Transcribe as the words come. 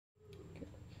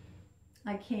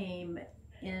I came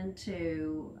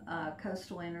into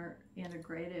Coastal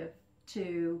Integrative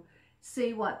to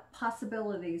see what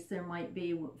possibilities there might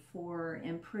be for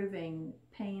improving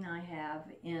pain I have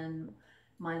in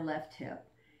my left hip.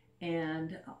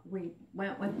 And we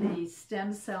went with the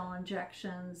stem cell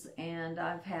injections, and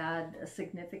I've had a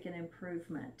significant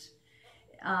improvement.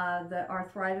 The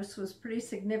arthritis was pretty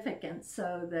significant,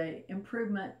 so the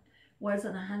improvement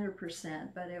wasn't 100%,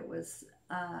 but it was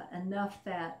enough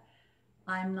that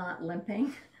I'm not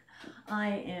limping.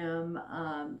 I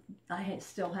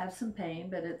still have some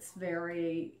pain, but it's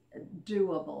very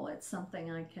doable. It's something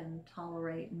I can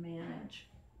tolerate and manage.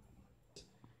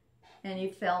 And he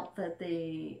felt that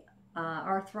the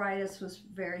arthritis was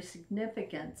very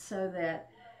significant, so that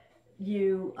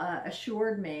you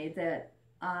assured me that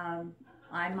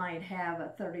I might have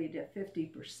a 30 to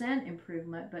 50%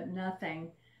 improvement, but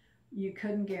nothing you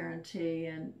couldn't guarantee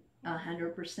and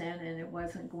 100%, and it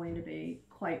wasn't going to be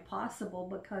quite possible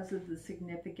because of the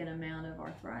significant amount of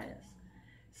arthritis.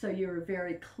 So you were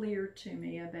very clear to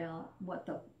me about what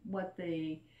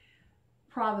the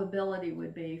probability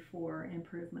would be for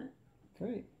improvement.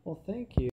 Great. Well, thank you.